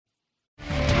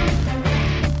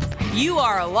You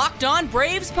are Locked On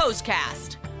Braves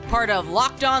POSTCAST, part of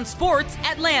Locked On Sports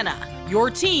Atlanta, your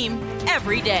team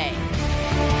every day.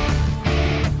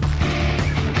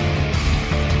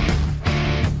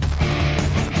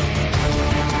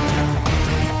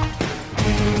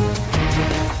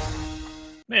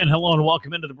 And hello and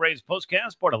welcome into the Braves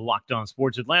POSTCAST, part of Locked On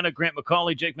Sports Atlanta. Grant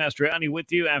McCauley, Jake Mastriani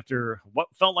with you after what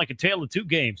felt like a tale of two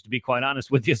games, to be quite honest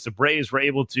with you. The Braves were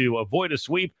able to avoid a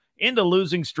sweep, end a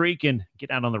losing streak, and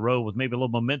get out on the road with maybe a little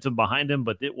momentum behind them,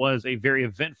 but it was a very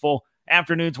eventful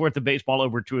afternoon's worth of baseball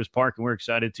over at Truist Park, and we're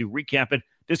excited to recap it,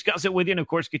 discuss it with you, and of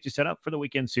course get you set up for the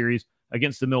weekend series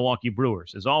against the Milwaukee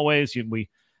Brewers. As always, we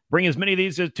bring as many of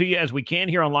these to you as we can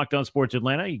here on Locked On Sports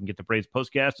Atlanta. You can get the Braves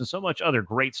POSTCAST and so much other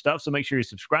great stuff, so make sure you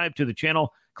subscribe to the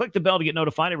channel. Click the bell to get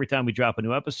notified every time we drop a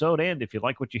new episode, and if you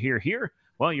like what you hear here,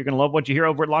 well, you're going to love what you hear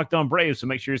over at Locked On Braves, so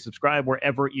make sure you subscribe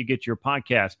wherever you get your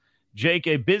podcast. Jake,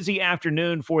 a busy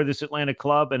afternoon for this Atlanta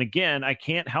club, and again, I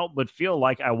can't help but feel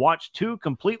like I watched two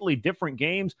completely different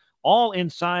games, all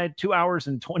inside 2 hours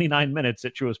and 29 minutes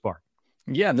at Truist Park.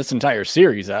 Yeah, this entire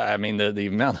series. I mean, the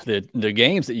amount of the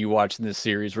games that you watched in this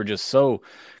series were just so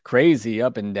crazy,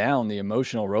 up and down, the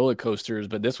emotional roller coasters.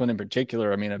 But this one in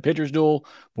particular, I mean, a pitcher's duel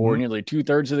for nearly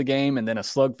 2/3 of the game, and then a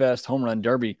slugfest home run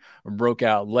derby broke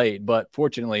out late. But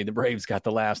fortunately, the Braves got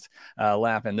the last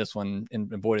laugh in this one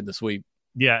and avoided the sweep.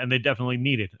 Yeah, and they definitely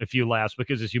needed a few laughs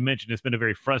because, as you mentioned, it's been a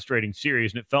very frustrating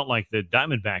series, and it felt like the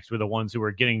Diamondbacks were the ones who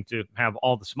were getting to have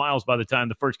all the smiles by the time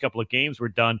the first couple of games were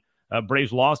done.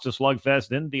 Braves lost to slugfest,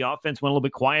 then the offense went a little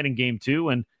bit quiet in game two,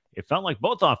 and it felt like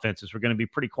both offenses were going to be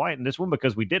pretty quiet in this one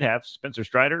because we did have Spencer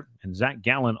Strider and Zach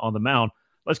Gallen on the mound.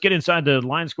 Let's get inside the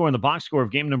line score and the box score of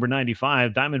game number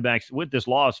 95. Diamondbacks, with this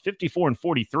loss,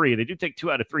 54-43. They do take 2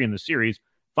 out of 3 in the series.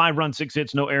 5 runs, 6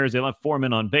 hits, no errors. They left 4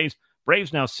 men on base.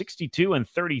 Braves now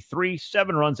 62-33,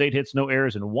 7 runs, 8 hits, no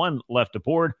errors, and 1 left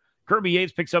aboard. Kirby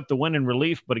Yates picks up the win in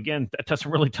relief, but again, that doesn't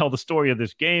really tell the story of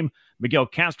this game. Miguel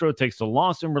Castro takes the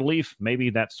loss in relief. Maybe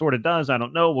that sort of does. I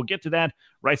don't know. We'll get to that.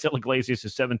 Raisel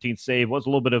Iglesias' 17th save was a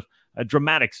little bit of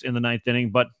dramatics in the 9th inning,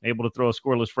 but able to throw a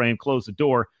scoreless frame, close the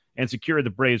door, and secure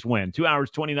the Braves win. 2 hours,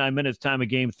 29 minutes time of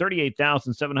game,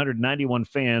 38,791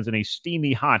 fans in a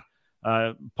steamy hot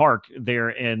park there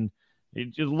in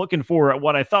looking for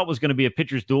what I thought was going to be a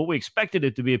pitcher's duel. We expected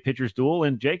it to be a pitcher's duel,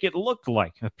 and Jake, it looked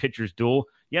like a pitcher's duel.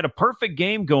 You had a perfect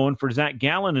game going for Zach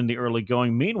Gallen in the early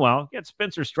going. Meanwhile, you had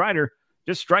Spencer Strider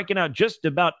just striking out just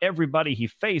about everybody he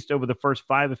faced over the first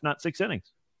 5, if not 6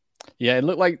 innings. Yeah, it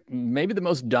looked like maybe the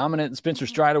most dominant Spencer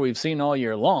Strider we've seen all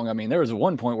year long. I mean, there was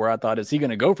one point where I thought, is he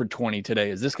going to go for 20 today?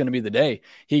 Is this going to be the day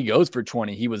he goes for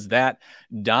 20? He was that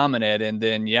dominant. And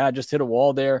then, just hit a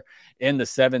wall there in the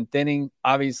 7th inning.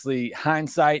 Obviously,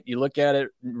 hindsight, you look at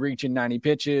it, reaching 90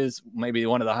 pitches, maybe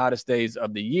one of the hottest days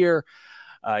of the year.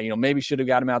 Maybe should have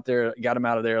got him out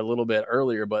of there a little bit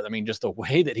earlier. But I mean, just the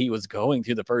way that he was going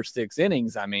through the first 6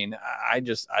 innings, I mean, I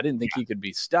didn't think he could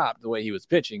be stopped the way he was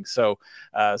pitching. So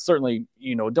certainly,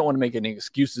 don't want to make any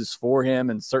excuses for him,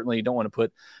 and certainly don't want to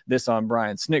put this on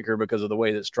Brian Snitker because of the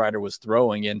way that Strider was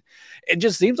throwing. And it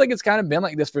just seems like it's kind of been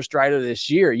like this for Strider this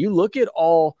year. You look at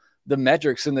all the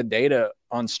metrics and the data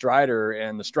on Strider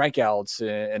and the strikeouts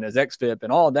and his xFIP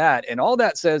and all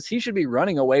that says he should be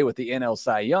running away with the NL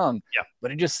Cy Young. Yeah.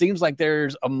 But it just seems like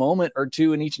there's a moment or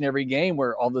two in each and every game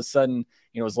where all of a sudden,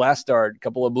 his last start, a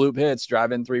couple of bloop hits,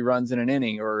 driving 3 runs in an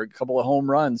inning, or a couple of home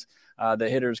runs, the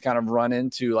hitters kind of run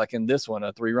into, like in this one,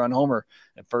 a 3-run homer,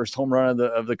 the first home run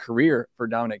of the career for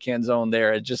Dominic Canzone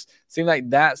there. It just seemed like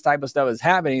that type of stuff is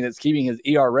happening that's keeping his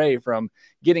ERA from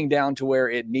getting down to where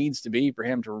it needs to be for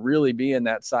him to really be in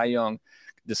that Cy Young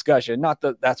discussion. Not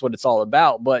that that's what it's all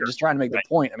about, but just trying to make the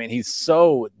point. I mean, he's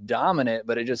so dominant,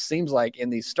 but it just seems like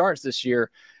in these starts this year,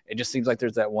 it just seems like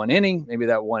there's that one inning, maybe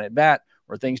that one at bat,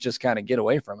 where things just kind of get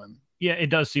away from him. Yeah,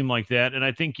 it does seem like that. And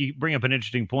I think you bring up an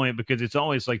interesting point because it's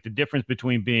always like the difference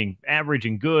between being average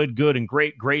and good and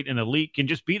great and elite can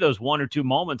just be those 1 or 2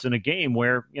 moments in a game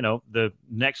where, the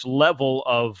next level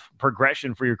of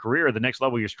progression for your career, the next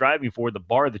level you're striving for, the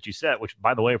bar that you set, which,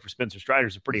 by the way, for Spencer Strider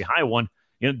is a pretty high one.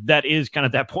 That is kind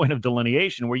of that point of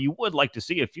delineation where you would like to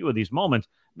see a few of these moments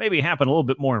maybe happen a little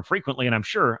bit more infrequently. And I'm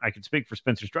sure I could speak for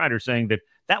Spencer Strider saying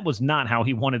that was not how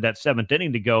he wanted that 7th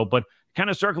inning to go. But kind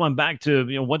of circling back to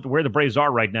where the Braves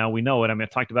are right now, we know it. I mean, I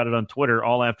talked about it on Twitter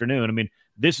all afternoon. I mean,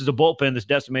 this is a bullpen that's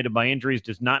decimated by injuries,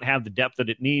 does not have the depth that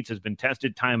it needs, has been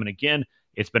tested time and again.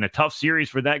 It's been a tough series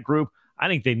for that group. I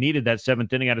think they needed that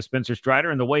 7th inning out of Spencer Strider,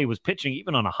 and the way he was pitching,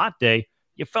 even on a hot day,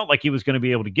 you felt like he was going to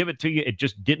be able to give it to you. It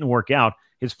just didn't work out.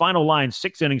 His final line,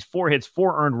 6 innings, 4 hits,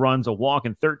 4 earned runs, a walk,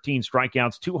 and 13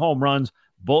 strikeouts, 2 home runs,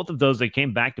 Both of those, they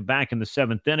came back-to-back in the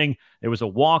 7th inning. There was a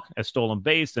walk, a stolen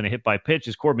base, and a hit by pitch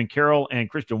as Corbin Carroll and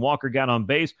Christian Walker got on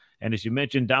base. And as you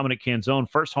mentioned, Dominic Canzone,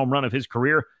 first home run of his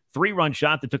career, 3-run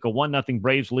shot that took a 1-0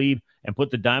 Braves lead and put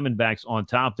the Diamondbacks on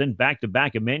top. Then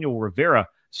back-to-back, Emmanuel Rivera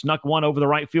snuck one over the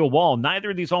right field wall.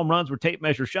 Neither of these home runs were tape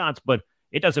measure shots, but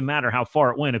it doesn't matter how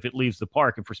far it went if it leaves the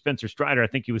park. And for Spencer Strider, I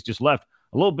think he was just left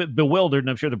a little bit bewildered, and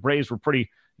I'm sure the Braves were pretty,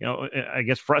 I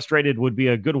guess frustrated would be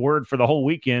a good word for the whole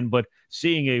weekend, but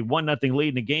seeing a 1-0 lead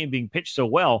in the game being pitched so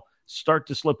well start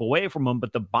to slip away from them.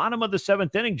 But the bottom of the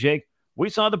 7th inning, Jake, we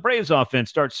saw the Braves offense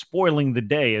start spoiling the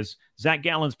day as Zach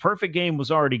Gallen's perfect game was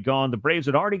already gone. The Braves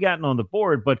had already gotten on the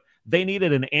board, but they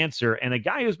needed an answer. And a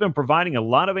guy who's been providing a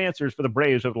lot of answers for the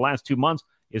Braves over the last 2 months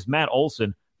is Matt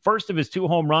Olson. First of his 2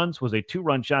 home runs was a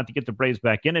 2-run shot to get the Braves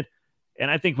back in it. And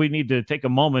I think we need to take a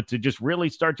moment to just really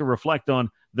start to reflect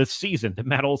on the season that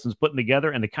Matt Olson's putting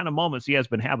together and the kind of moments he has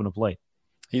been having of late.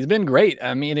 He's been great.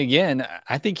 I mean, again,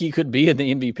 I think he could be in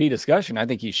the MVP discussion. I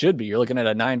think he should be. You're looking at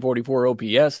a 944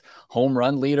 OPS, home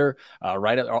run leader,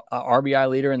 right at RBI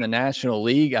leader in the National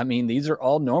League. I mean, these are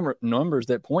all numbers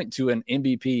that point to an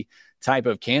MVP type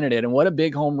of candidate. And what a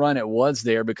big home run it was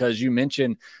there, because you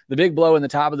mentioned the big blow in the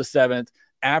top of the 7th.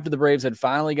 After the Braves had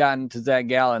finally gotten to Zach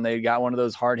Gallen, they got one of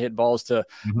those hard hit balls to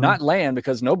not land,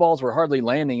 because no balls were hardly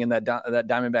landing in that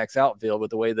Diamondbacks outfield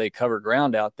with the way they cover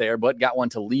ground out there, but got one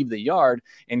to leave the yard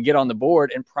and get on the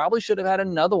board, and probably should have had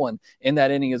another one in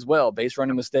that inning as well. Base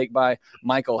running mistake by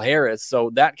Michael Harris. So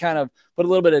that kind of put a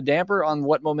little bit of damper on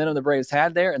what momentum the Braves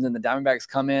had there. And then the Diamondbacks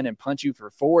come in and punch you for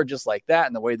 4 just like that.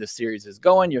 And the way the series is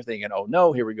going, you're thinking, oh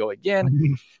no, here we go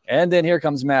again. And then here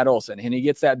comes Matt Olson, and he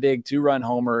gets that big 2-run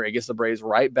homer. It gets the Braves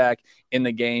right back in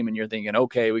the game. And you're thinking,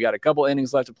 okay, we got a couple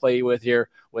innings left to play with here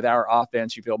with our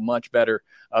offense. You feel much better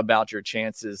about your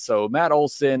chances. So Matt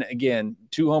Olson, again,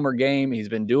 2-homer game. He's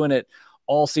been doing it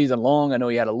all season long. I know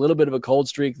he had a little bit of a cold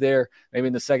streak there, maybe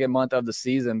in the second month of the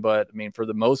season, but I mean, for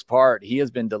the most part, he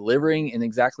has been delivering in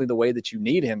exactly the way that you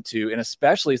need him to. And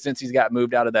especially since he's got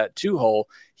moved out of that 2-hole,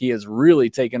 he has really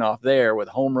taken off there with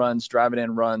home runs, driving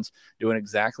in runs, doing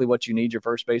exactly what you need your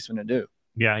first baseman to do.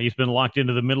 Yeah, he's been locked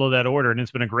into the middle of that order, and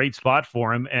it's been a great spot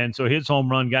for him. And so his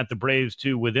home run got the Braves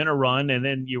to within a run, and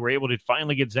then you were able to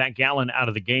finally get Zach Gallen out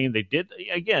of the game. They did,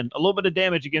 again, a little bit of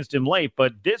damage against him late,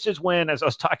 but this is when, as I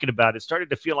was talking about, it started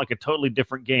to feel like a totally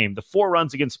different game. The 4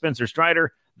 runs against Spencer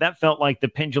Strider, that felt like the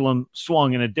pendulum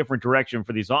swung in a different direction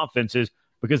for these offenses,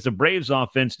 because the Braves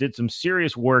offense did some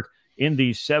serious work in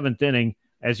the 7th inning,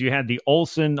 as you had the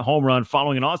Olson home run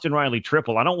following an Austin Riley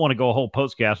triple. I don't want to go a whole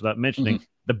postcast without mentioning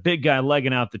the big guy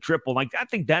legging out the triple. Like, I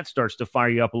think that starts to fire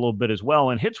you up a little bit as well.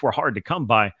 And hits were hard to come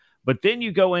by. But then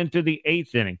you go into the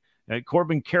 8th inning.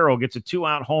 Corbin Carroll gets a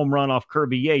 2-out home run off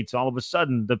Kirby Yates. All of a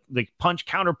sudden, the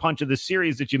counter punch of the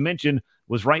series that you mentioned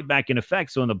was right back in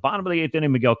effect. So in the bottom of the 8th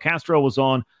inning, Miguel Castro was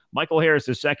on. Michael Harris,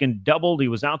 the second, doubled. He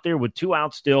was out there with 2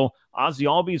 outs still. Ozzie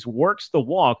Albies works the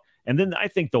walk. And then I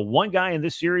think the one guy in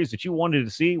this series that you wanted to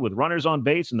see with runners on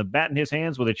base and the bat in his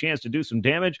hands with a chance to do some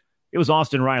damage, it was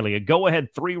Austin Riley, a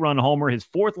go-ahead 3-run homer, his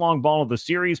 4th long ball of the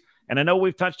series. And I know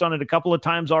we've touched on it a couple of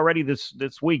times already this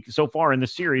week so far in the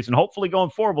series, and hopefully going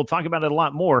forward, we'll talk about it a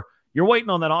lot more. You're waiting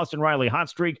on that Austin Riley hot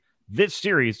streak. This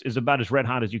series is about as red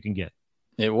hot as you can get.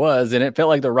 It was, and it felt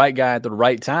like the right guy at the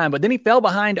right time. But then he fell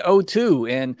behind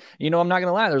 0-2. And, I'm not going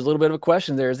to lie, there's a little bit of a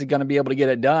question there. Is he going to be able to get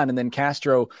it done? And then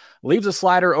Castro leaves a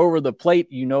slider over the plate.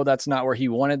 That's not where he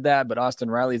wanted that. But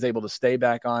Austin Riley is able to stay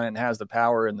back on it and has the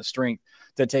power and the strength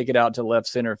to take it out to left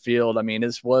center field. I mean,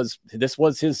 this was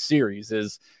his series.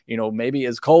 Is, maybe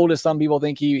as cold as some people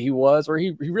think he was, or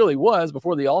he really was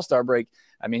before the All-Star break.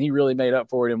 I mean, he really made up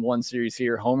for it in one series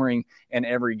here, homering in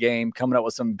every game, coming up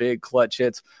with some big clutch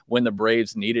hits when the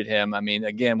Braves needed him. I mean,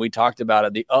 again, we talked about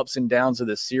it, the ups and downs of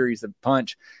this series, the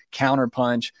punch, counter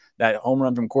punch, that home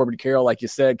run from Corbin Carroll, like you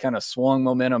said, kind of swung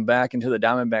momentum back into the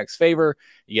Diamondbacks' favor.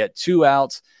 You get 2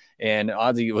 outs. And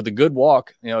Ozzie, with a good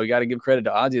walk, you got to give credit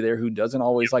to Ozzie there, who doesn't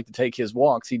always like to take his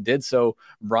walks. He did so,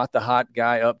 brought the hot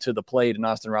guy up to the plate, and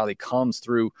Austin Riley comes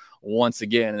through once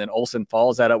again. And then Olson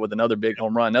follows that up with another big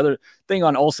home run. Another thing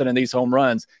on Olson and these home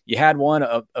runs, you had one,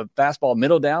 a fastball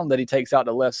middle down that he takes out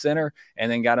to left center,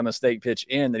 and then got a mistake pitch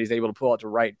in that he's able to pull out to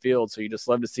right field. So you just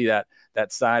love to see that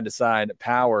side-to-side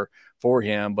power for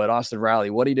him. But Austin Riley,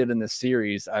 what he did in this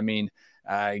series, I mean,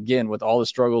 again, with all the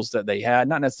struggles that they had,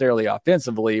 not necessarily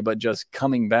offensively, but just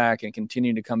coming back and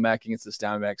continuing to come back against this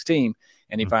Diamondbacks team,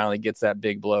 and he finally gets that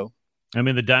big blow. I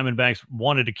mean, the Diamondbacks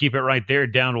wanted to keep it right there,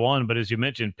 down 1, but as you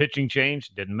mentioned, pitching change,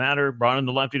 didn't matter. Brought in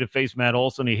the lefty to face Matt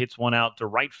Olson. He hits one out to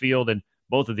right field, and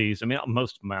both of these, I mean,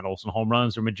 most Matt Olson home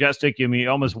runs are majestic. I mean, you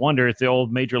almost wonder, it's the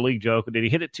old Major League joke, did he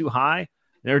hit it too high?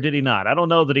 or did he not? I don't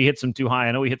know that he hits them too high.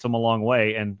 I know he hits them a long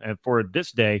way. And for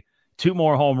this day, 2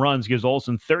 more home runs gives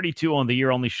Olson 32 on the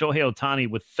year. Only Shohei Ohtani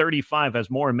with 35 has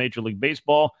more in Major League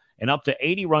Baseball, and up to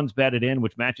 80 runs batted in,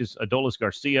 which matches Adolis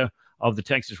Garcia of the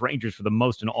Texas Rangers for the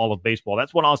most in all of baseball.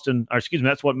 That's what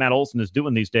that's what Matt Olson is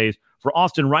doing these days. For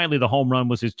Austin Riley, the home run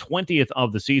was his 20th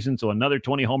of the season, so another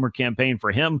 20-homer campaign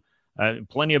for him.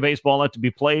 Plenty of baseball left to be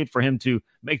played for him to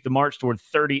make the march toward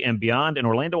 30 and beyond. And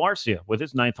Orlando Arcia with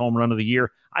his 9th home run of the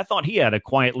year. I thought he had a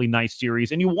quietly nice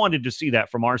series, and you wanted to see that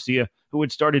from Arcia, who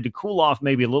had started to cool off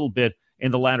maybe a little bit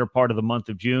in the latter part of the month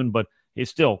of June, but is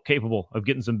still capable of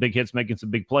getting some big hits, making some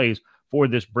big plays for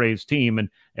this Braves team. And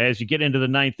as you get into the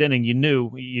 9th inning, you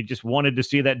knew you just wanted to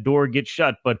see that door get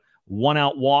shut, but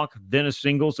 1-out walk, then a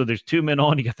single. So there's 2 men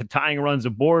on. You got the tying runs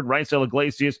aboard. Raisel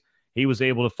Iglesias, he was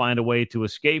able to find a way to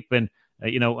escape. And,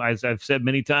 as I've said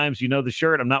many times, the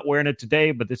shirt, I'm not wearing it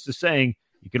today, but this is saying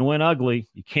you can win ugly.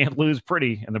 You can't lose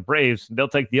pretty. And the Braves, they'll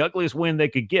take the ugliest win they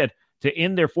could get to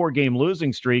end their 4-game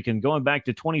losing streak. And going back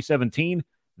to 2017,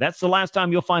 that's the last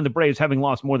time you'll find the Braves having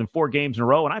lost more than 4 games in a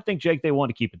row. And I think, Jake, they want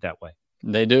to keep it that way.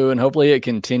 They do, and hopefully it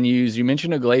continues. You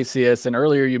mentioned Iglesias, and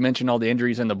earlier you mentioned all the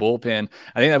injuries in the bullpen.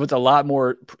 I think that puts a lot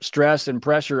more stress and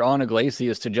pressure on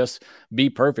Iglesias to just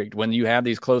be perfect when you have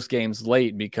these close games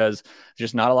late, because there's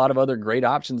just not a lot of other great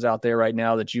options out there right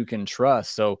now that you can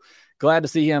trust. So glad to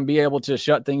see him be able to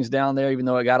shut things down there, even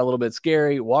though it got a little bit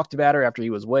scary. Walked the batter after he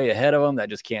was way ahead of him. That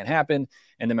just can't happen.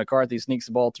 And then McCarthy sneaks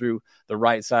the ball through the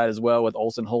right side as well, with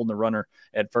Olson holding the runner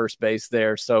at first base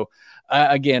there. So,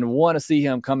 again, want to see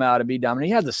him come out and be dominant.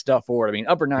 He has the stuff for it. I mean,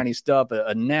 upper 90 stuff,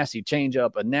 a nasty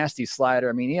changeup, a nasty slider.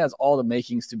 I mean, he has all the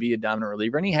makings to be a dominant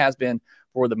reliever, and he has been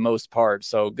for the most part.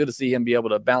 So good to see him be able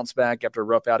to bounce back after a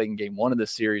rough outing in game 1 of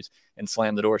this series and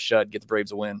slam the door shut, get the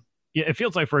Braves a win. Yeah, it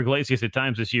feels like for Iglesias at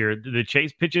times this year, the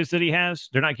chase pitches that he has,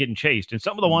 they're not getting chased. And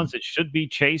some of the ones that should be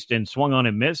chased and swung on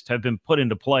and missed have been put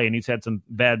into play, and he's had some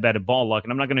bad ball luck.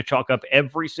 And I'm not going to chalk up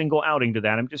every single outing to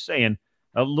that. I'm just saying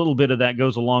a little bit of that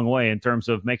goes a long way in terms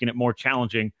of making it more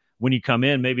challenging when you come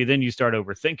in. Maybe then you start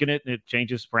overthinking it, and it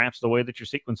changes perhaps the way that you're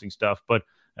sequencing stuff. But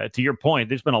to your point,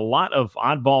 there's been a lot of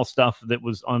oddball stuff that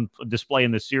was on display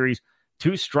in this series.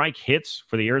 2 strike hits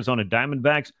for the Arizona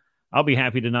Diamondbacks. I'll be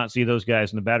happy to not see those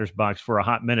guys in the batter's box for a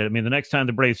hot minute. I mean, the next time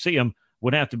the Braves see them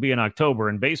would have to be in October.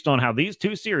 And based on how these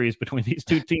 2 series between these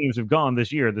 2 teams have gone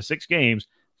this year, the 6 games,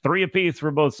 3 apiece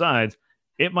for both sides,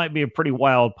 it might be a pretty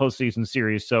wild postseason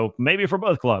series. So maybe for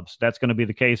both clubs, that's going to be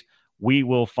the case. We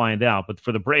will find out. But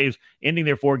for the Braves, ending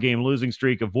their 4-game losing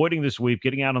streak, avoiding the sweep,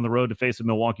 getting out on the road to face the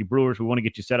Milwaukee Brewers, we want to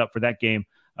get you set up for that game.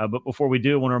 But before we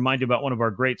do, I want to remind you about one of our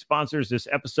great sponsors. This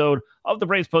episode of the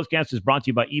Braves Postcast is brought to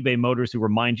you by eBay Motors, who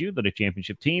remind you that a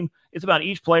championship team is about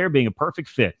each player being a perfect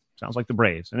fit. Sounds like the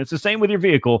Braves. And it's the same with your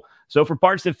vehicle. So for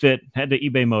parts that fit, head to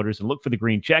eBay Motors and look for the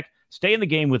green check. Stay in the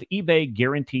game with eBay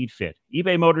Guaranteed Fit.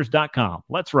 ebaymotors.com.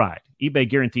 Let's ride. eBay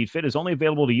Guaranteed Fit is only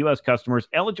available to U.S. customers.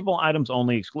 Eligible items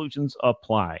only. Exclusions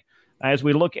apply. As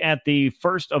we look at the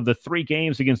first of the 3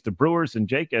 games against the Brewers, and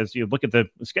Jake, as you look at the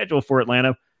schedule for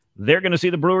Atlanta, they're going to see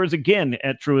the Brewers again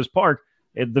at Truist Park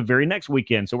at the very next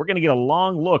weekend. So we're going to get a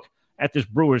long look at this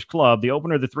Brewers club. The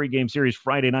opener of the 3-game series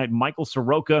Friday night, Michael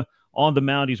Soroka on the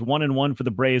mound. He's 1-1 for the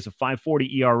Braves, a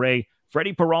 5.40 ERA.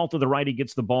 Freddie Peralta, the righty,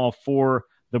 gets the ball for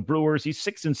the Brewers. He's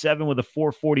 6-7 with a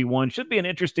 4.41. Should be an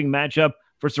interesting matchup.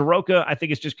 For Soroka, I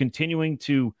think it's just continuing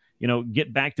to,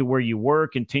 get back to where you were,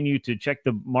 continue to check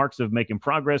the marks of making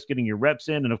progress, getting your reps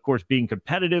in, and, of course, being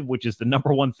competitive, which is the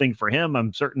number one thing for him.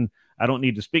 I'm certain I don't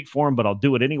need to speak for him, but I'll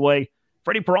do it anyway.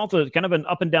 Freddie Peralta, kind of an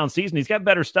up-and-down season. He's got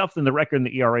better stuff than the record in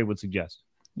the ERA would suggest.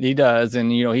 He does,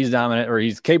 and he's dominant, or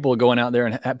he's capable of going out there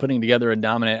and putting together a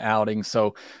dominant outing.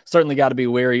 So certainly got to be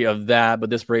wary of that. But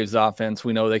this Braves offense,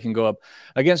 we know they can go up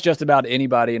against just about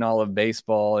anybody in all of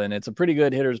baseball, and it's a pretty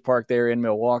good hitters park there in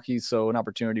Milwaukee. So an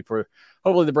opportunity for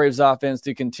hopefully the Braves offense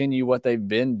to continue what they've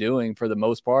been doing for the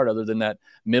most part, other than that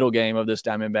middle game of this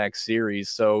Diamondback series.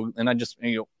 So, and I just,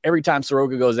 every time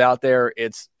Soroka goes out there,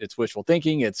 it's wishful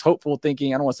thinking, it's hopeful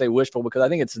thinking. I don't want to say wishful because I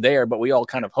think it's there, but we all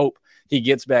kind of hope he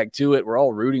gets back to it. We're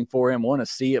all rooting for him, want to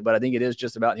see it, but I think it is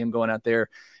just about him going out there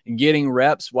and getting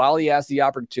reps while he has the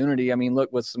opportunity. I mean,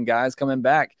 look, with some guys coming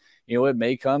back, it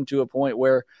may come to a point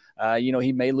where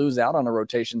he may lose out on a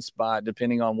rotation spot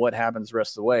depending on what happens the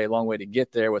rest of the way. A long way to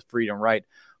get there with Freedom Wright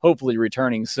hopefully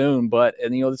returning soon. But,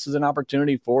 this is an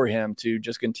opportunity for him to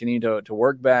just continue to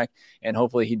work back, and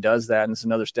hopefully he does that, and it's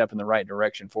another step in the right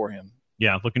direction for him.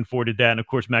 Yeah, looking forward to that. And, of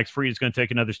course, Max Fried is going to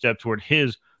take another step toward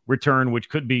his return, which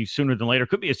could be sooner than later.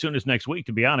 Could be as soon as next week,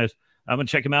 to be honest. I'm going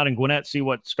to check him out in Gwinnett, see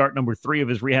what start number 3 of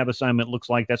his rehab assignment looks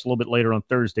like. That's a little bit later on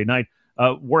Thursday night.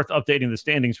 Worth updating the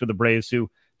standings for the Braves, who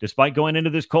despite going into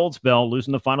this cold spell,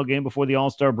 losing the final game before the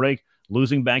All-Star break,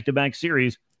 losing back-to-back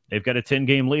series, they've got a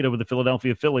 10-game lead over the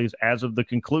Philadelphia Phillies as of the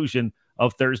conclusion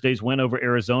of Thursday's win over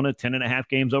Arizona, 10.5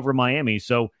 games over Miami.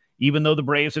 So even though the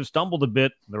Braves have stumbled a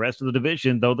bit, the rest of the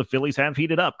division, though the Phillies have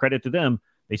heated up, credit to them,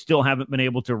 they still haven't been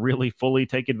able to really fully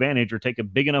take advantage or take a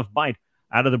big enough bite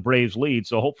out of the Braves' lead.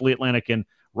 So hopefully Atlanta can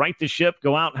right the ship,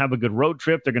 go out and have a good road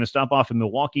trip. They're going to stop off in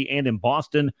Milwaukee and in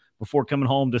Boston before coming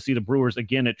home to see the Brewers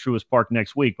again at Truist Park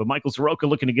next week. But Michael Soroka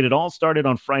looking to get it all started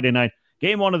on Friday night.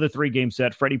 Game 1 of the 3-game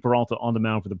set, Freddie Peralta on the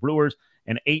mound for the Brewers,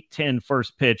 an 8:10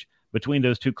 first pitch between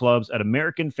those two clubs at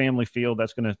American Family Field.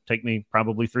 That's going to take me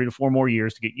probably 3 to 4 more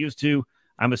years to get used to.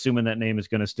 I'm assuming that name is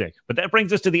going to stick. But that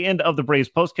brings us to the end of the Braves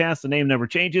Postcast. The name never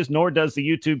changes, nor does the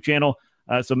YouTube channel.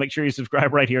 So make sure you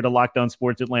subscribe right here to Locked On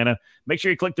Sports Atlanta. Make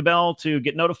sure you click the bell to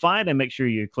get notified, and make sure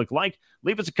you click like.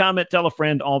 Leave us a comment, tell a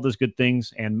friend, all those good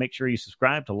things, and make sure you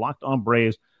subscribe to Locked On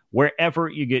Braves wherever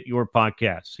you get your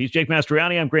podcasts. He's Jake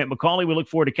Mastriani. I'm Grant McCauley. We look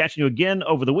forward to catching you again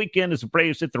over the weekend as the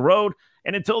Braves hit the road.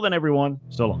 And until then, everyone,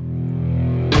 so long.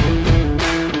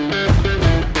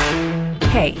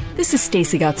 Hey, this is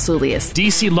Stacey Gotsoulias,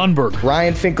 DC Lundberg,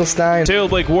 Ryan Finkelstein, Taylor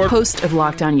Blake Ward, host of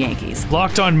Locked On Yankees,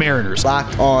 Locked On Mariners,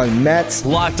 Locked On Mets,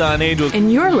 Locked On Angels,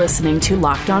 and you're listening to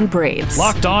Locked On Braves.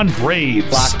 Locked On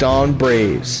Braves, Locked On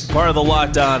Braves, part of the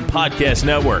Locked On Podcast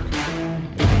Network,